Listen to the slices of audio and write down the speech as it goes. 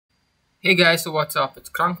Hey guys, so what's up?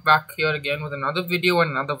 It's Krunk back here again with another video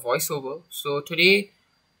and another voiceover. So today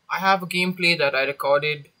I have a gameplay that I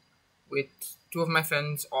recorded with two of my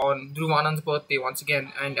friends on Dhruvanand's birthday once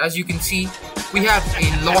again, and as you can see, we have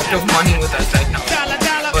a lot of money with us right now.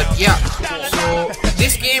 But yeah, so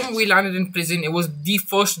this game we landed in prison. It was the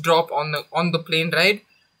first drop on the plane ride,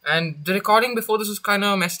 and the recording before this was kind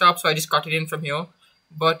of messed up, so I just cut it in from here.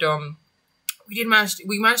 But we managed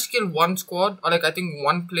to kill one squad, or like I think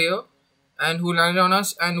one player, and who landed on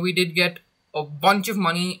us, and we did get a bunch of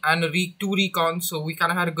money and two recons, so we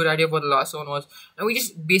kind of had a good idea what the last one was, and we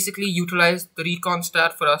just basically utilized the recon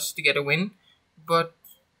stat for us to get a win. But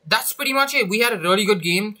that's pretty much it. We had a really good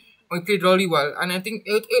game. We played really well, and I think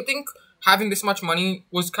having this much money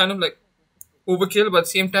was kind of like overkill, but at the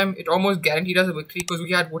same time, it almost guaranteed us a victory because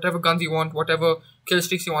we had whatever guns you want, whatever kill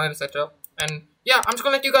streaks you wanted, etc. And yeah, I'm just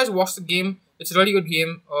gonna let you guys watch the game. It's a really good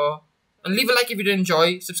game. And leave a like if you did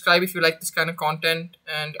enjoy. Subscribe if you like this kind of content.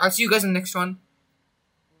 And I'll see you guys in the next one.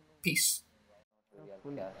 Peace.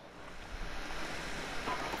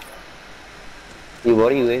 You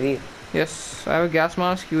got a UAV? Yes, I have a gas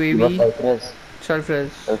mask, You got UAV, self-res?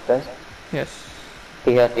 self-res. Self-res? Yes.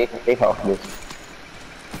 Here, take half this.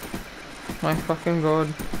 My fucking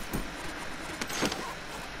god.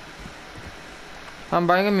 I'm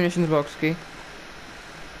buying a munitions box, okay?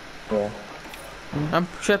 Yeah.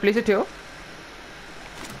 Should I place it here?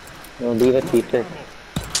 No, leave it, keep it.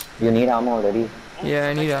 You need ammo already. Yeah,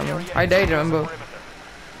 I need ammo. I died, remember?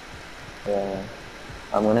 Yeah.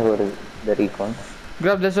 I'm gonna go to the recon.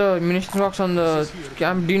 Grab, there's a munitions box on the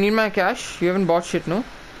camp. Do you need my cash? You haven't bought shit, no?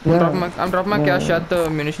 Yeah. I'm dropping my cash at the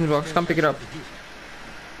munitions box. Come pick it up.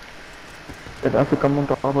 It has to come on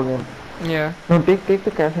top again. Yeah. No, take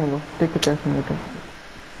the cash and go. Take the cash and later.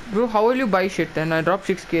 Bro, how will you buy shit then? I dropped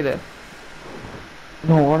 6k there.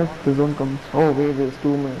 No, what if the zone comes? Oh wait, there's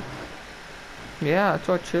 2 minutes. Yeah, it's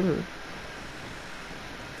all chill.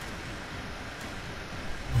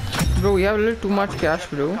 Bro, we have a little too much cash,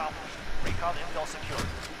 bro.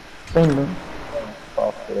 Same man.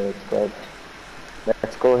 Okay, it's good.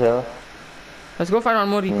 Let's go here. Let's go find one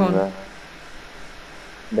more recon.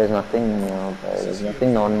 There's nothing nearby. There's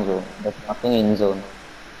nothing non-zone. There's nothing in zone.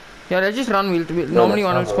 Yeah, let's just run. Normally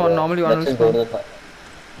one will spawn. Normally one will Let's go to spawn. the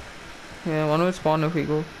Yeah, one will spawn if we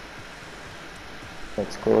go.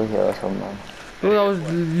 Let's go here somewhere. Bro, that was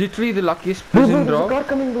literally the luckiest Bro, prison there's a drop. car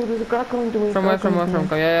coming, bro. There's a car coming to me. From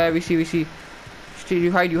where? Yeah, we see. Stay,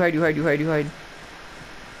 you hide. C4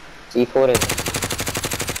 it.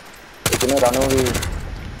 It's gonna run over you.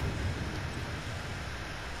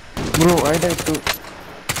 Bro, I died too.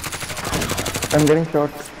 I'm getting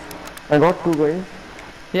shot. I got 2 guys.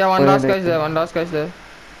 Yeah, one last guy's there.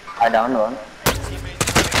 I downed one.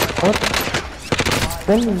 What?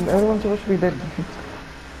 Then everyone's supposed to be dead.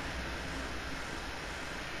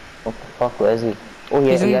 Oh fuck, where is he? Oh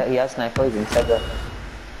yeah, he has sniper, he's inside there.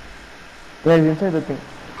 Yeah, he's inside the thing.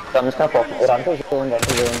 So I'm just gonna pop. Run to zone.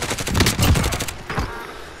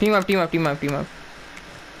 Team up.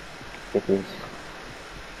 Okay, please.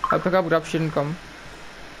 I'll pick up grub shouldn't come.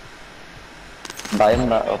 Buy him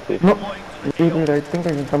back. Okay. No. Wait, I think I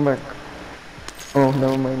can come back. Oh,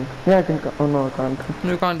 never mind. Yeah, I can come. Oh no, I can't.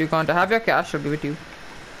 No, you can't. I have your cash, I'll give it to you.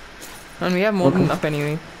 And we have more than enough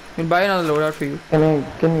anyway. We'll buy another loadout for you. Can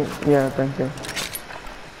you? Yeah, thank you.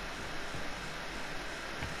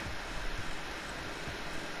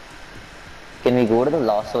 Can we go to the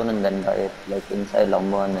last zone and then buy it? Like inside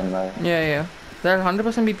lumber and then buy it? Yeah. There'll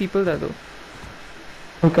 100% be people there though.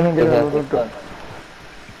 Oh, can I get a loadout drop?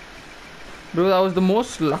 Bro, that was the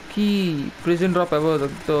most lucky prison drop ever.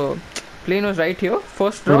 The plane was right here,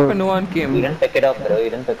 first drop, and no one came. You didn't pick it up, bro. You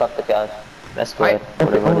didn't pick up the cash. Let's go ahead.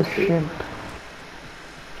 Whatever Oh it is. shit.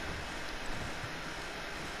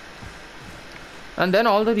 And then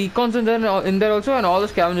all the recons in there also, and all the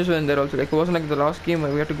scavengers were in there also. Like it wasn't like the last game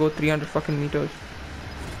where we had to go 300 fucking meters.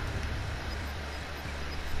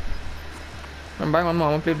 I'm buying one more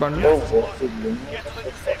armor plate bundle.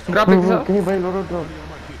 Grab, pick this up. Can you buy loadout drop?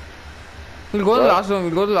 We'll go to the last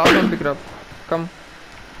one, pick it up. Come.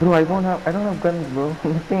 Bro, I don't have guns, bro.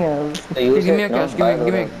 Nothing else. Hey, give me your cash.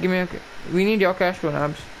 Give me your cash. We need your cash for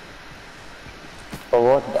abs. For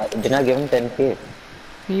what? Didn't I give him 10k?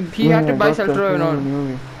 He had to buy shelter and all.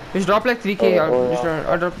 Movie. Just drop like 3k.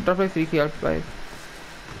 I'll drop like 3k. I'll buy.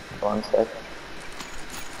 1 sec.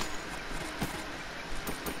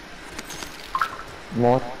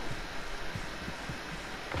 More.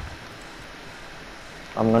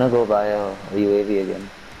 I'm gonna go buy a UAV again.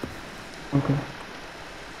 Okay.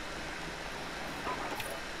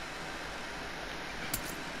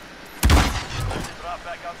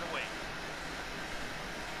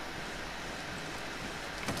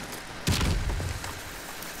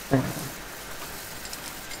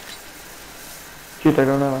 Shit, I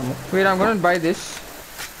don't have ammo. Wait, I'm gonna buy this.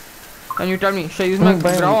 And you tell me, should I use my No,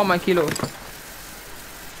 buy Grau ammo. or my Kilo?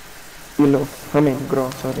 Kilo. I mean, grow,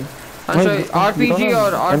 sorry. And should I You don't RPG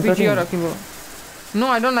or have RPG or M13? Akimbo? No,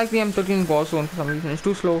 I don't like the M13 Warzone for some reason. It's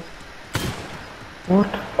too slow. What?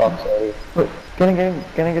 Fuck, sorry. Wait, can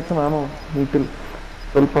I get some ammo? Need to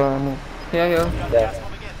help ammo. Yeah, here. Yeah.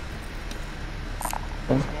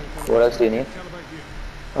 What else do you need?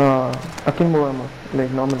 Akimbo ammo,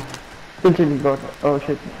 like normal. Still got. Oh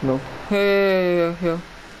shit, no. Here.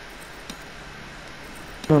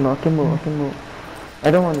 No, Akimbo.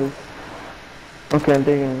 I don't want this. Okay, I'll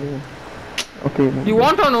take it. Okay. You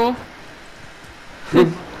want or no?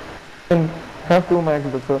 Please. Then have 2 mags,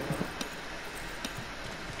 that's all.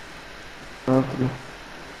 Okay.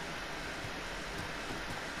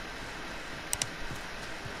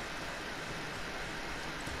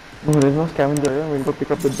 No, there's no scavenger here. We'll go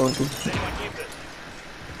pick up the bounty.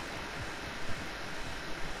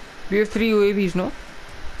 We have 3 UAVs, no?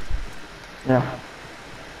 Yeah.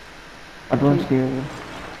 Advanced here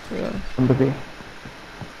Yeah. on the way.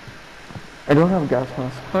 I don't have gas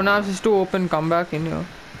mask. Oh, now it's just too open. Come back in here.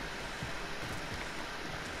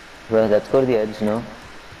 Well, let's go to the edge, no?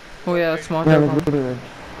 Oh yeah, that's smarter. Yeah, let's go to the edge.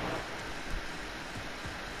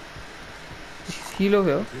 Helo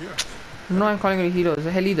here. No, I'm calling it a helo. There's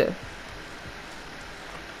a heli there.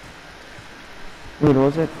 Wait,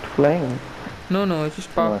 was it flying? No, it's just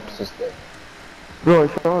No, parked. it's just there. Bro, I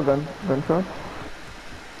saw a gunshot.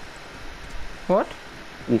 What?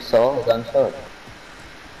 You saw a gunshot?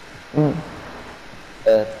 Mm.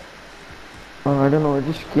 I don't know, it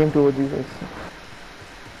just came towards you guys.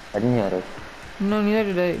 I didn't hear it. No,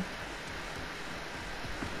 neither did I.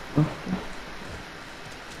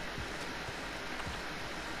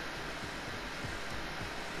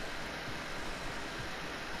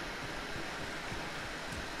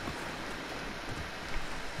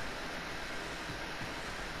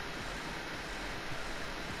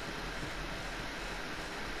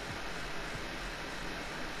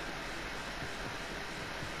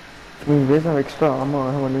 You guys have extra ammo,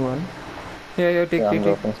 I have only one. Yeah, take. I'm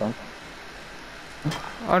dropping some.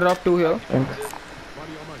 I'll drop 2 here. Thanks.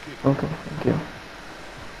 Okay, thank you.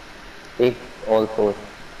 Take all 4.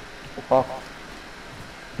 Fuck.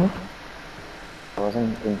 What? I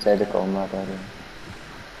wasn't inside the combat area.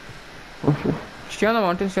 Oh shit. Stay on the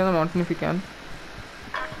mountain if you can.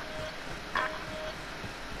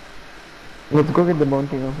 Let's go get the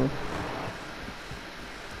bounty also.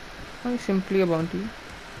 Why simply a bounty?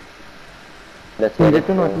 Let's We get get it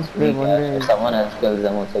to know for at least free one cash. day. If someone else kills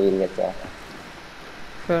them also, we'll get cash.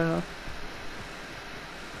 Fair enough.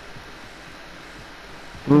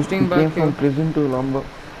 We Staying came back from here. prison to Lomba.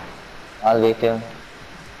 I'll wait here.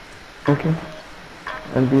 Okay.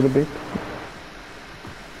 I'll be the bait.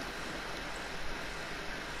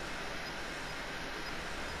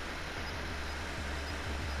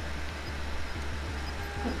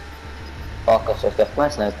 Fuck, I should have my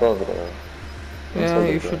sniper, bro. Yeah,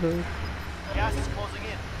 you should have. Gas is closing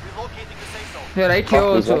in. Relocating the safe zone. They're right here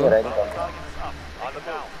Fuck, he's also. right. Target is up. On the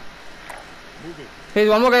now. Hey,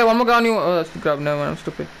 one more guy on you. Oh, that's the grab. Never mind, I'm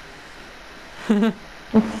stupid.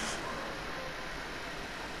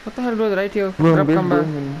 What the hell, bro? They're right here. Bro, Grab, I'm come back.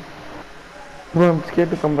 Bro, I'm scared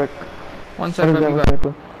to come back. One sec, I'll be back.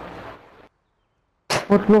 Sniper.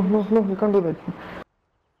 What? No, you can't do that.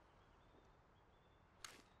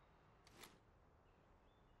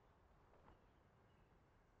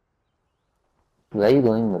 Where are you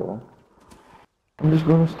going, bro? I'm just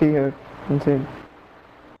gonna stay here inside.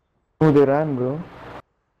 Oh, they ran, bro.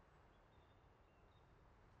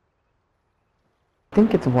 I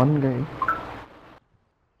think it's one guy.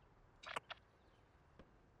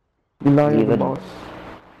 Eli Leave the it. boss.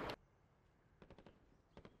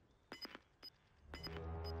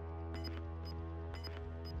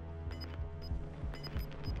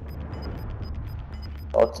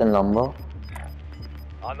 Thoughts and lumber?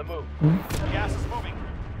 On the move. Gas is moving.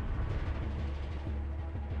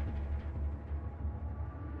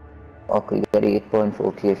 Fuck, we got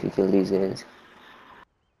 8.4k if you kill these guys.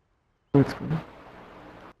 It's good.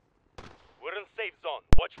 We're in safe zone.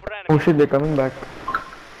 Watch for Oh enemies. shit, they're coming back.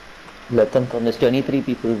 Let them come. There's 23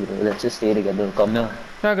 people, bro. Let's just stay together. Come here.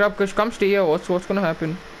 Yeah, grab Kush. Come stay here. What's gonna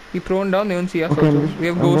happen? We prone down, they won't see us Okay, also. We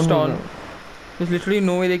have ghost on. gonna- There's literally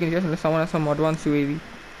no way they can see us unless someone has some advanced UAV.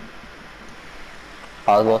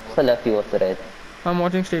 I'll watch the left, you watch the right. I'm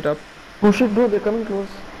watching straight up. Oh shit, bro, they're coming close.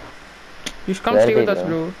 You should come Where stay they with us, go?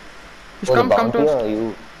 bro. Just Oh, come the to bounty us. or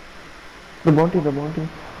you? The bounty.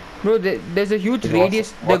 Bro, there's a huge What's-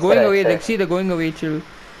 radius. They're what's going the away. right Like, side? see, they're going away. Chill.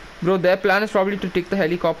 Bro, their plan is probably to take the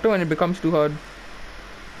helicopter when it becomes too hard.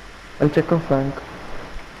 I'll check our flank.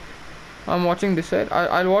 I'm watching this side.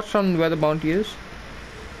 I'll watch from where the bounty is.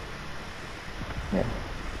 Yeah.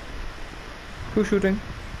 Who's shooting?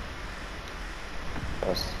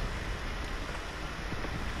 Yes.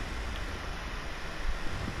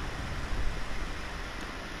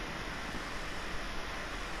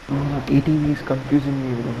 That ATV is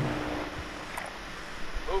confusing me, bro.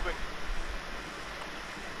 Moving.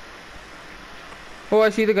 Oh, I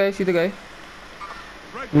see the guy. I see the guy.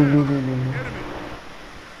 Right No, there. no, no, no, no. Enemy.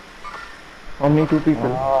 Only 2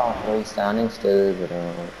 people. Ah, bro, he's standing still,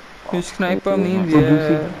 bro. His sniper Too means much.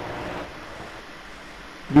 yeah.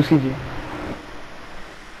 UCG.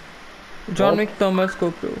 John What? Wick thermal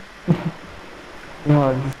scope, bro.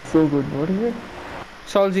 Yeah, it's so good. What is it?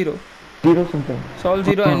 Sol Zero. 0 something. Sol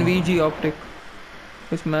Zero Oh. and VG optic.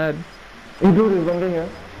 It's mad. Hey, bro, there's one guy here.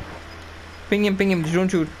 Ping him. Just don't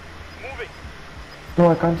shoot. Moving.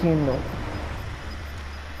 No, I can't see him now.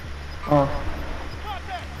 Ah,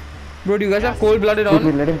 Bro, do you guys have cold-blooded wait,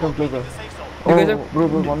 on? let him come closer. You guys Oh, have- bro,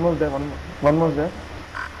 one more there, one more there.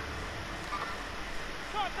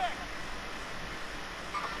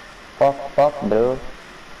 Fuck, bro.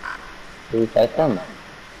 Do you fight them?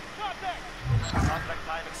 Contract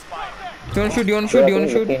time expired. You wanna shoot? Bro, I You wanna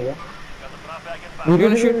think shoot? looking, bro. Got the drop bag inbound. Wait, You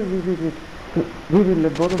wanna wait, shoot? wait,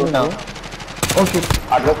 let both of them Now. go. Oh shit,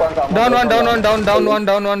 Drop one, Down drop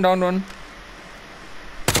one.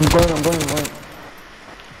 I'm going.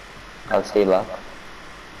 I'll stay back.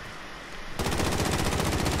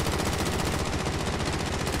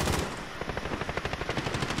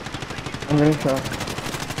 I'm getting shot.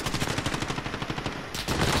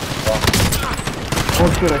 Oh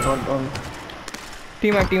shit, I got on.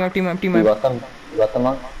 Team up. You got them? You got them,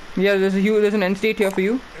 Mark? Yeah, there's an end state here for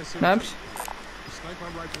you. Naps.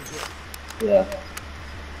 Yeah.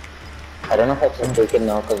 I don't know if I should take it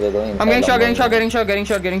now because we're going inside. I'm getting London.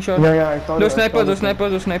 getting shot. Yeah, I saw Those that.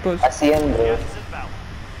 snipers. I see him, bro. Inbound.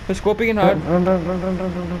 They're scoping in hard. Run.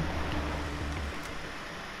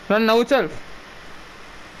 Run now itself.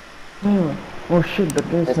 Yeah. Oh shit, that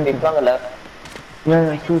guy is There's sniping. people on the left.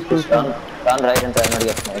 Yeah, still. Run right and try not to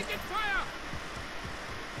get sniped.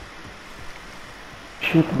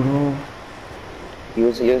 Shit, bro.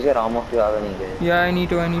 Use your arm if you have any, guys. Yeah, I need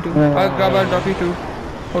to. Yeah. I'll drop you too.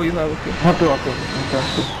 Oh, you have, okay. Not to, okay.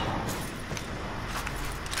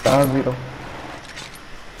 Star 0.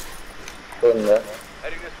 Go in there.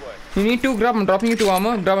 Heading this way. You need to grab. I'm dropping you 2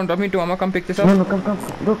 armor. Come pick this up. No, come.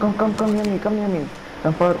 Bro, come near me.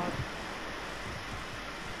 Come for.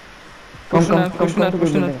 Push Come enough. to the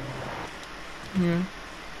building. Yeah.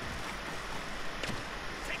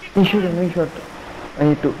 He shot. I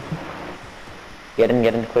need to. Get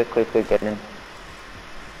in. Quick, get in.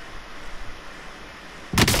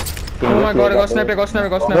 Oh my god, I got sniped.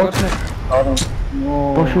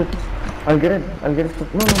 Oh shit. I'll get it.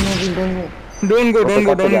 No, don't go.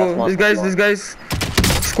 Don't go. This guy's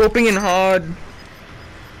scoping in hard.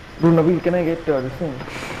 Bro, Nabil, can I get this thing?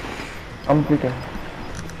 I'm clicking.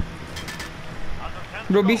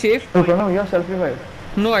 Bro, be safe. Oh, Pranav, you're self-revive.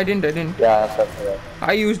 No, I didn't. Yeah, that's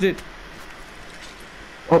I used it.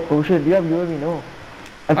 Oh shit, you have UAV, no?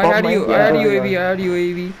 I had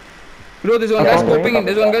UAV. Bro, there's one guy scoping in.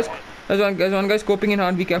 There's one guy scoping in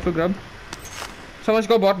hard. Be careful, grab. Someone's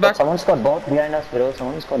got bot back. Someone's got bot behind us, bro.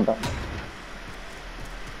 Someone's got bot.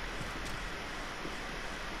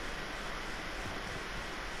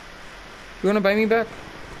 You wanna buy me back?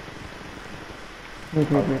 Wait.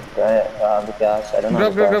 The cash. I don't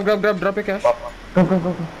know. Grab. Drop your cash.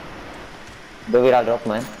 Come. David, I'll drop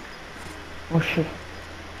mine. Oh shit.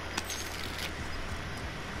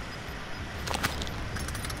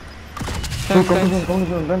 Thanks. Come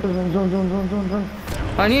to zone.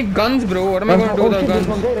 I need guns, bro. What am I gonna do without There's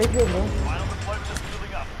one guns? guy right here, bro. Final deployment is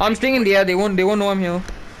moving up. I'm staying in the air. They won't know I'm here.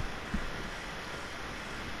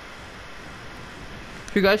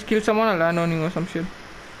 If you guys kill someone, I'll land on you or some shit.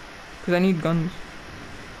 Cause I need guns.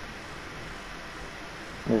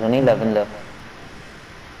 There's only 11 left.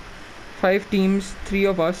 5 teams, 3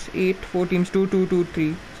 of us, 8, 4 teams, 2,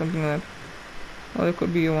 3, something like that. Or there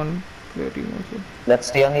could be one player team also. Let's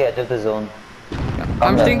stay on the edge of the zone. Yeah.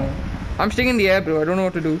 Come I'm staying in the air, bro. I don't know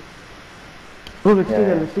what to do. Bro, let's stay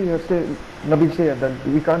here. Nabil, stay here. Then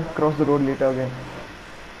we can't cross the road later again.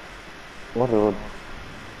 What road?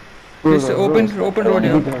 This open road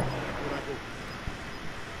here.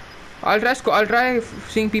 I'll try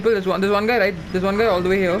seeing people. There's one guy, right? There's one guy all the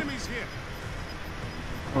way here.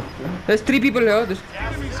 There's 3 people here.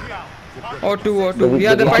 Or two.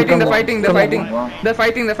 Yeah, they're fighting.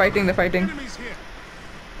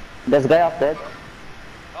 There's guy up there.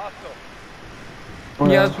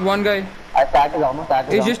 Yes, one guy. I tagged his armor.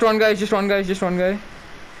 It's just one guy.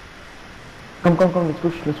 Come, let's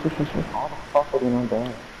push. How the fuck are you not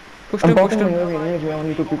there? Push I'm them, push popping my them. UAV anyways,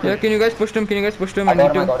 only 2 people. Yeah, can you guys push them? I I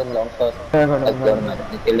need got him, I to. got him long shot. Yeah, I got him,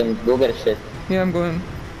 I killed him. Go get his shit. Yeah, I'm going.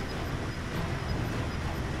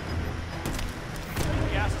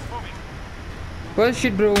 Gas is moving. Well,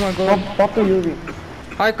 shit, bro. Oh my god. Pop the UAV.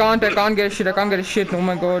 I can't get shit. Oh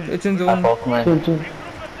my god. It's in I zone. popped my... Chill. Move to the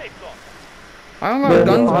safe zone. I don't have They're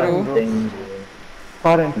guns, far bro. in, bro. Things,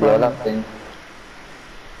 Far in. they all have things.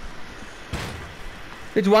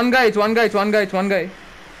 It's one guy.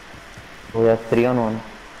 We have 3 on 1.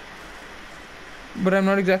 But I'm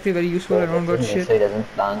not exactly very useful. I don't got Make shit. sure he doesn't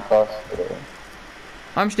flank us.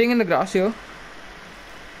 I'm staying in the grass here.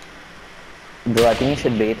 Bro, I think you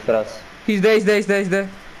should bait for us. He's there.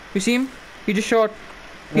 You see him? He just shot.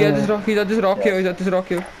 He's at this rock here. He's at this rock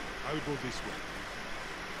here. I'll go this way.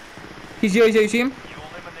 He's here. You see him? You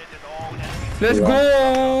eliminated all enemies. Let's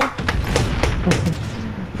go!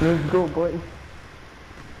 Let's go, boys.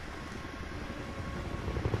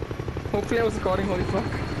 Hopefully I was recording, holy fuck.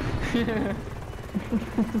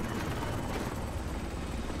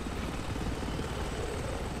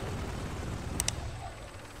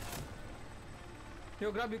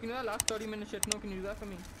 Yo, Grab, you can do that last 30 minutes shit. No, can you do that for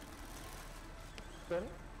me? Sorry?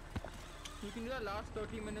 You can do that last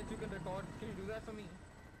 30 minutes you can record. Can you do that for me?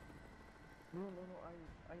 No,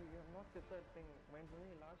 I have not set that thing. Mine's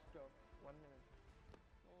only last job. 1 minute.